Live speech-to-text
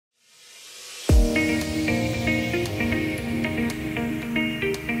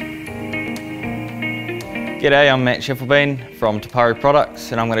G'day, I'm Matt Schiffelbein from Pari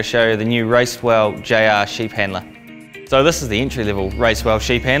Products, and I'm going to show you the new Racewell JR sheep handler. So this is the entry-level Racewell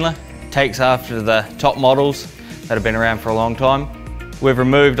sheep handler. Takes after the top models that have been around for a long time. We've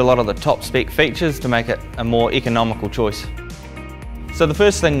removed a lot of the top spec features to make it a more economical choice. So the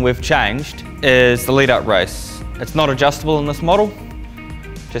first thing we've changed is the lead-up race. It's not adjustable in this model,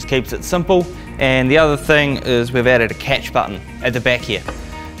 just keeps it simple. And the other thing is we've added a catch button at the back here.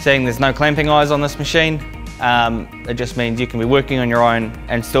 Seeing there's no clamping eyes on this machine, it just means you can be working on your own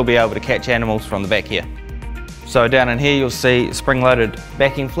and still be able to catch animals from the back here. So down in here you'll see spring-loaded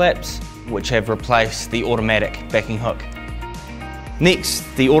backing flaps, which have replaced the automatic backing hook. Next,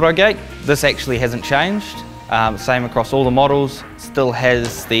 the auto gate. This actually hasn't changed. Same across all the models, still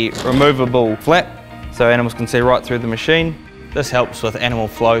has the removable flap so animals can see right through the machine. This helps with animal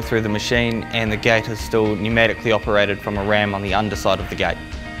flow through the machine, and the gate is still pneumatically operated from a ram on the underside of the gate.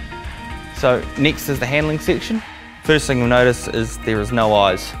 So next is the handling section. First thing you'll notice is there is no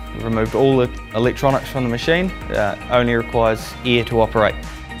eyes. We've removed all the electronics from the machine. It only requires air to operate.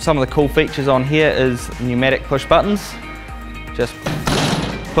 Some of the cool features on here is pneumatic push buttons. Just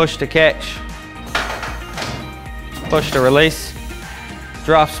push to catch, push to release,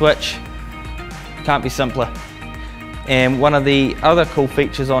 draft switch. Can't be simpler. And one of the other cool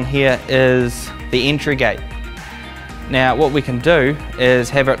features on here is the entry gate. Now what we can do is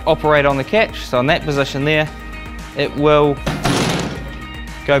have it operate on the catch. So in that position there, it will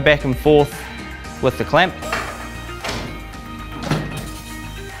go back and forth with the clamp.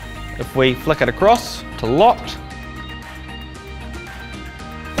 If we flick it across to locked,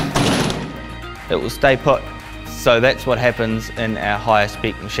 it will stay put. So that's what happens in our higher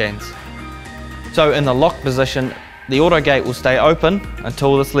spec machines. So in the locked position, the auto gate will stay open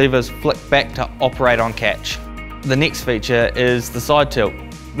until this lever is flicked back to operate on catch. The next feature is the side tilt.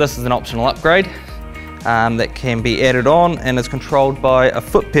 This is an optional upgrade that can be added on and is controlled by a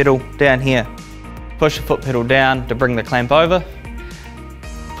foot pedal down here. Push the foot pedal down to bring the clamp over,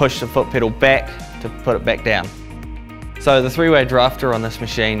 push the foot pedal back to put it back down. So the three-way drafter on this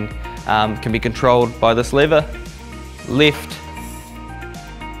machine can be controlled by this lever, left,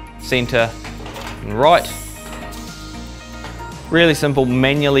 center and right. Really simple,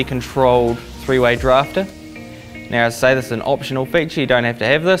 manually controlled three-way drafter. Now as I say, this is an optional feature, you don't have to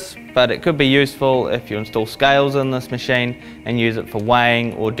have this, but it could be useful if you install scales in this machine and use it for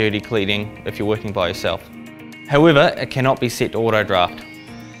weighing or dirty cleaning if you're working by yourself. However, it cannot be set to auto draft.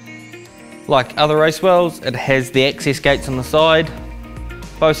 Like other Racewells, it has the access gates on the side,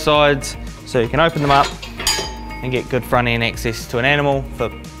 both sides, so you can open them up and get good front end access to an animal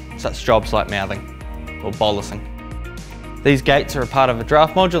for such jobs like mouthing or bolusing. These gates are a part of a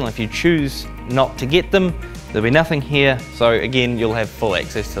draft module, and if you choose not to get them, there'll be nothing here, so again you'll have full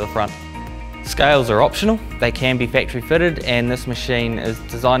access to the front. Scales are optional, they can be factory fitted, and this machine is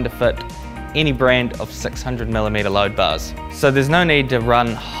designed to fit any brand of 600mm load bars. So there's no need to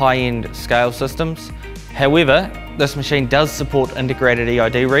run high-end scale systems. However, this machine does support integrated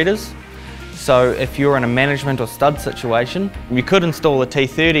EID readers, so if you're in a management or stud situation, you could install a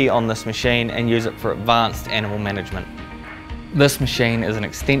T30 on this machine and use it for advanced animal management. This machine is an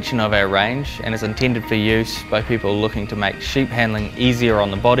extension of our range and is intended for use by people looking to make sheep handling easier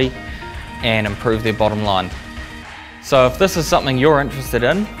on the body and improve their bottom line. So if this is something you're interested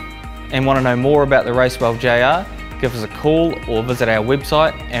in and want to know more about the Racewell JR, give us a call or visit our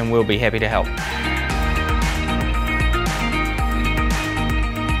website and we'll be happy to help.